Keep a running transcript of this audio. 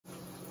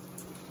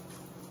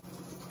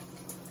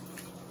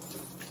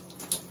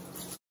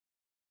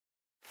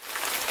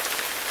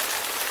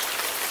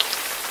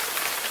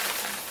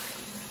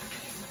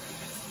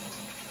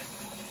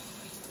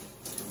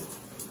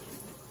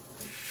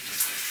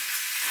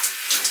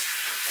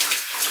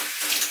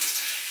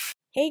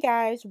Hey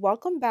guys,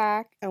 welcome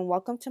back and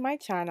welcome to my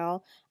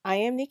channel. I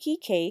am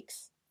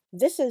NekiCakes.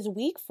 This is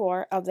week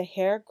 4 of the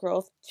hair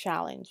growth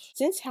challenge.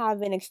 Since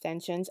having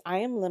extensions, I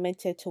am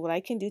limited to what I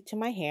can do to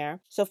my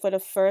hair. So for the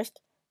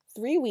first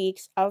 3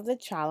 weeks of the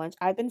challenge,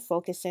 I've been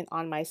focusing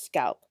on my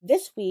scalp.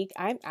 This week,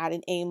 I'm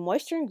adding a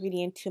moisture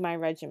ingredient to my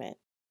regimen.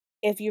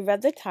 If you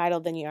read the title,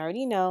 then you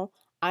already know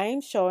I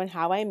am showing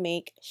how I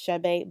make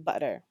Chebe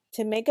butter.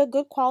 To make a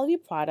good quality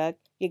product,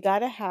 you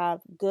gotta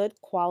have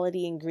good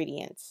quality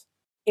ingredients.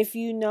 If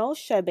you know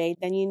Chebe,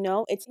 then you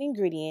know it's an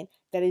ingredient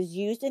that is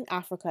used in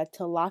Africa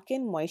to lock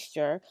in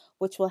moisture,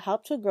 which will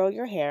help to grow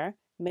your hair,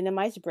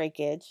 minimize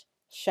breakage,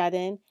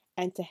 shut-in,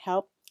 and to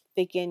help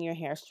thicken your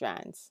hair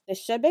strands. The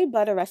Chebe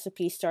butter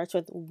recipe starts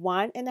with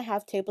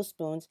 1.5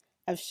 tablespoons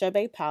of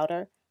Chebe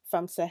powder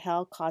from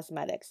Sahel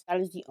Cosmetics.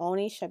 That is the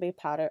only Chebe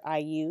powder I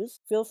use.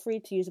 Feel free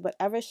to use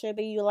whatever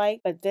Chebe you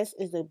like, but this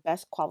is the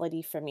best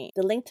quality for me.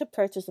 The link to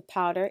purchase the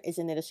powder is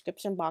in the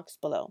description box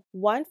below.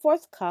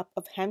 1/4 cup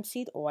of hemp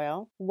seed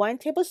oil, 1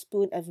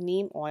 tablespoon of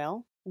neem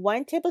oil,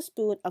 1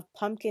 tablespoon of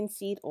pumpkin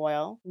seed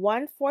oil,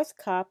 1/4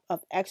 cup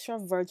of extra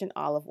virgin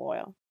olive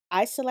oil.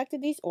 I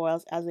selected these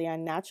oils as they are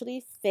naturally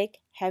thick,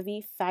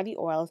 heavy, fatty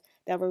oils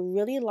that will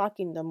really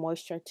lock in the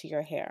moisture to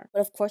your hair.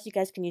 But of course, you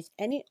guys can use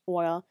any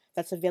oil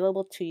that's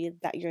available to you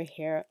that your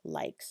hair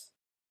likes.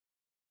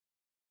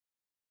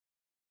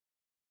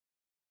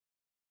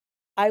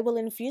 I will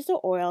infuse the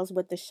oils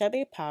with the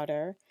Chebe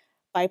powder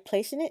by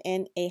placing it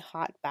in a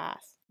hot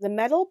bath. The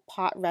metal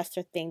pot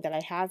rester thing that I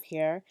have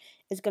here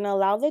is going to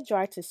allow the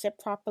jar to sit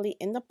properly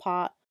in the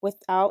pot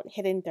without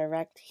hitting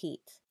direct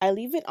heat. I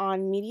leave it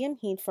on medium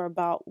heat for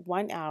about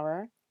 1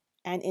 hour,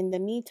 and in the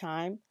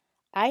meantime,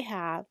 I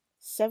have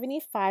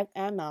 75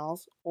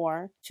 mLs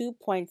or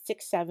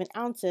 2.67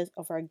 ounces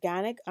of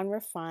organic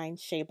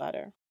unrefined shea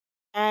butter.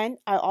 And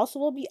I also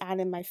will be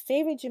adding my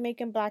favorite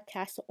Jamaican black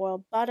castor oil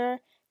butter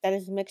that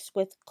is mixed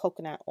with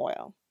coconut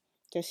oil.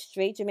 Just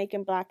straight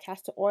Jamaican black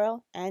castor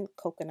oil and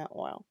coconut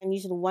oil. I'm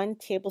using 1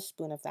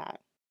 tablespoon of that.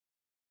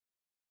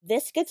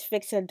 This gets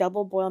fixed in a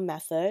double boil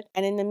method,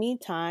 and in the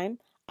meantime,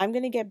 I'm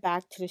going to get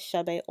back to the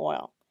Chebe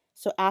oil.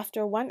 So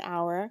after 1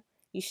 hour,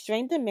 you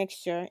strain the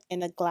mixture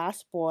in a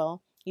glass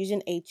bowl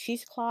using a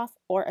cheesecloth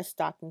or a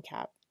stocking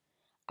cap.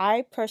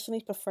 I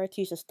personally prefer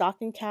to use a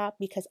stocking cap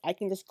because I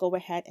can just go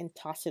ahead and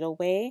toss it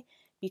away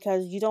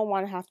because you don't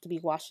want to have to be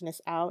washing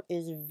this out. It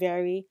is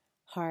very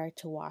hard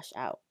to wash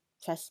out.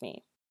 Trust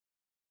me.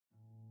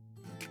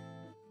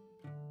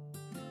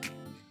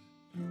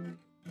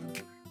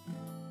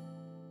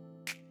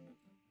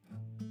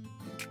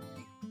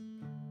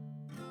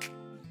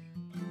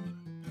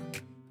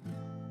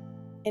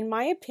 In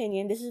my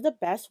opinion, this is the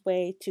best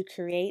way to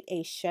create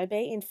a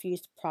Chebe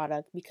infused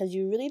product because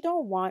you really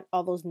don't want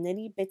all those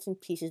nitty bits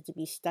and pieces to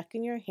be stuck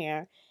in your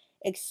hair,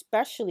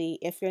 especially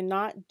if you're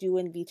not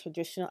doing the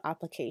traditional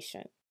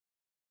application.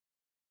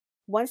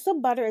 Once the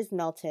butter is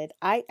melted,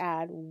 I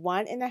add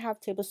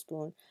 1.5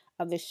 tablespoons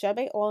of the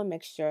Chebe oil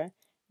mixture,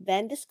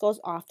 then this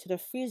goes off to the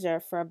freezer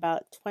for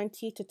about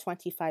 20 to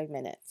 25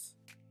 minutes.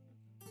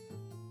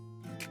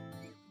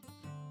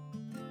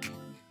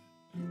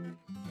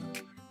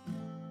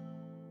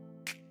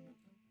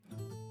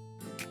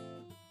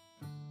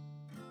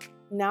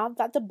 Now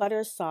that the butter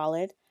is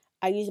solid,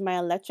 I use my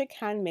electric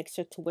hand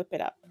mixer to whip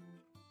it up.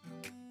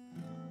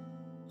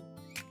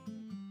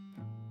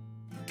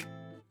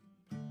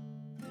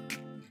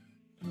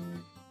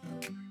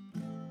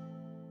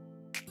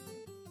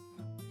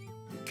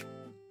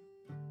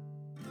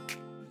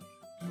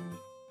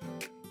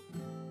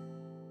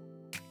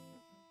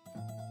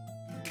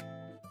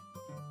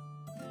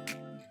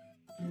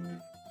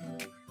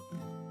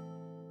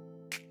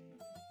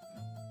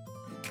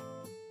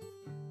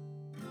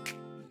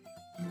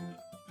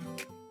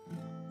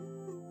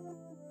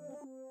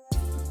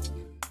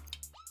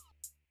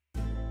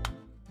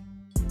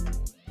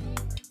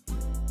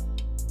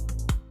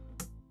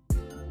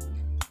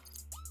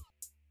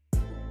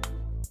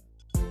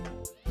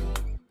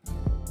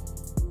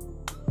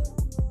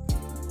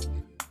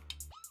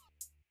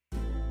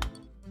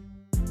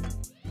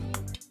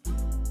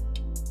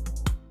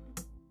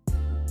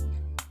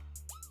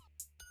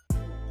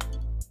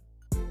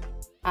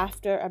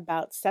 After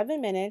about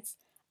 7 minutes,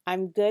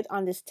 I'm good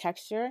on this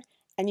texture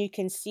and you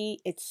can see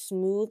it's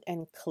smooth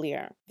and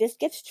clear. This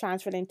gets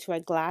transferred into a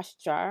glass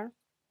jar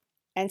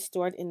and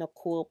stored in a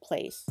cool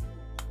place.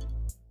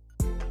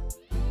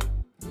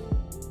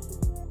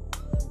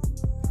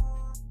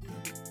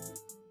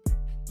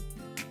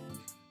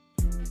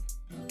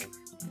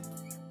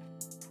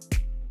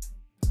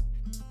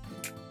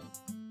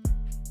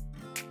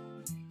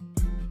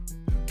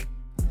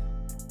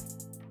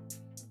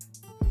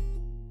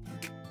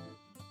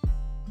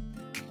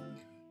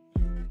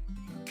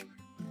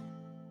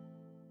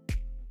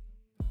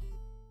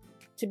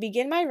 To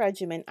begin my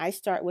regimen, I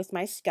start with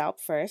my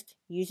scalp first,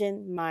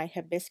 using my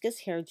hibiscus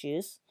hair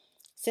juice.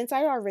 Since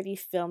I already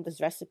filmed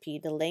this recipe,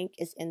 the link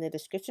is in the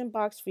description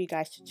box for you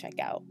guys to check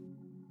out.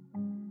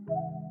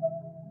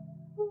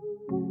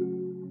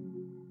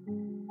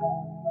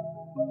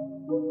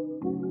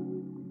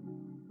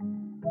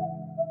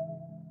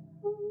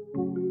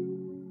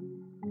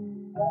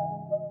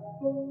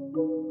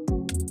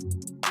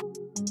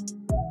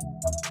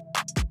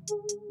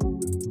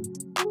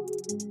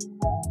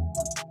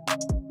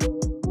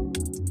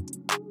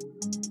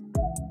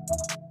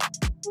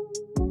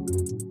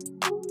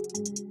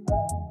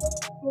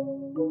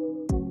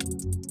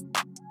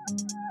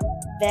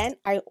 Then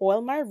I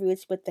oil my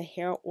roots with the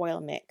hair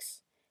oil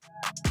mix.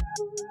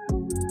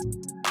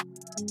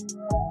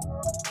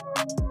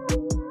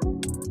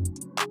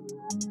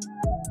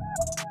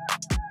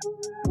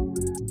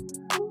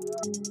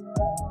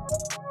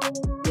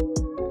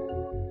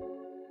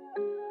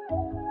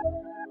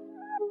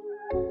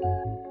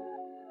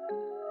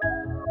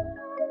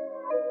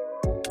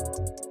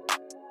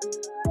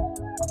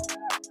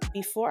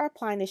 Before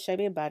applying the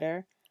shea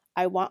butter,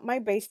 I want my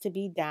braids to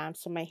be damp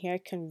so my hair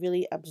can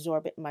really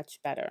absorb it much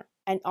better.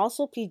 And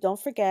also, please don't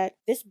forget,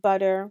 this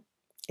butter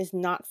is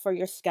not for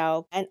your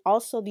scalp, and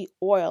also the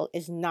oil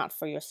is not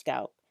for your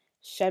scalp.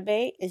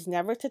 Chebe is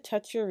never to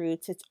touch your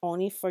roots, it's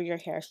only for your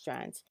hair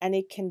strands, and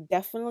it can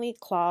definitely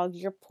clog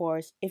your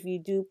pores if you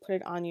do put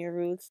it on your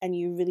roots, and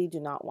you really do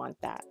not want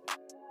that.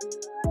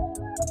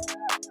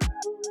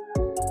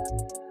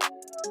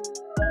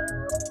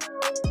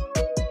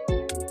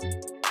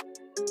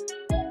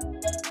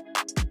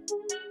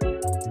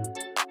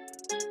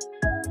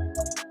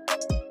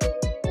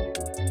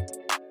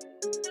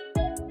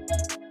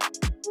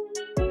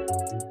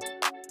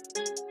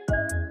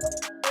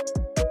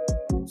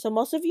 So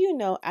most of you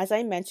know, as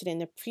I mentioned in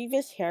the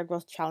previous hair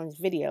growth challenge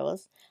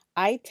videos,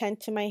 I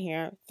tend to my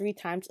hair 3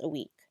 times a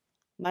week: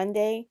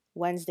 Monday,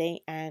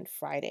 Wednesday, and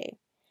Friday.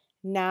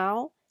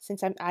 Now,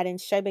 since I'm adding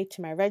Chebe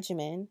to my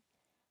regimen,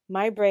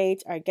 my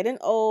braids are getting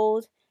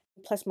old,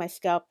 plus my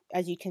scalp,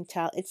 as you can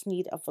tell, it's in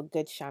need of a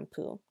good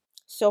shampoo.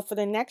 So for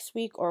the next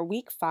week or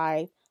week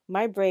 5,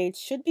 my braids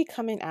should be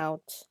coming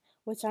out,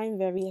 which I'm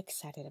very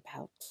excited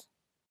about.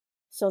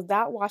 So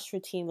that wash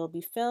routine will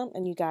be filmed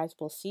and you guys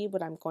will see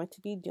what I'm going to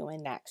be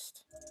doing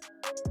next.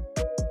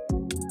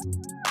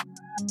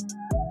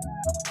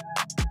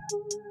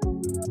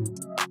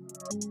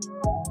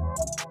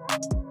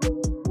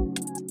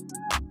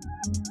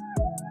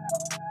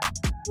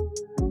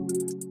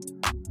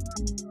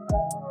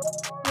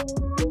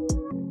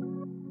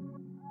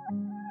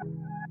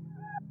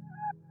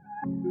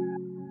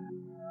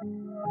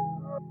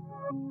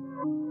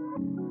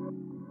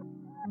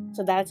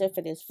 So that's it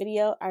for this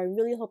video. I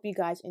really hope you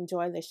guys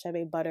enjoy the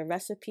Chebe butter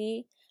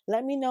recipe.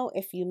 Let me know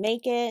if you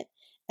make it.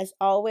 As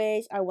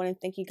always, I want to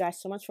thank you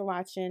guys so much for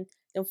watching.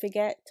 Don't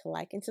forget to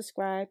like and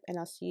subscribe, and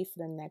I'll see you for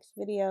the next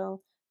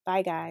video.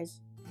 Bye,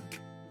 guys.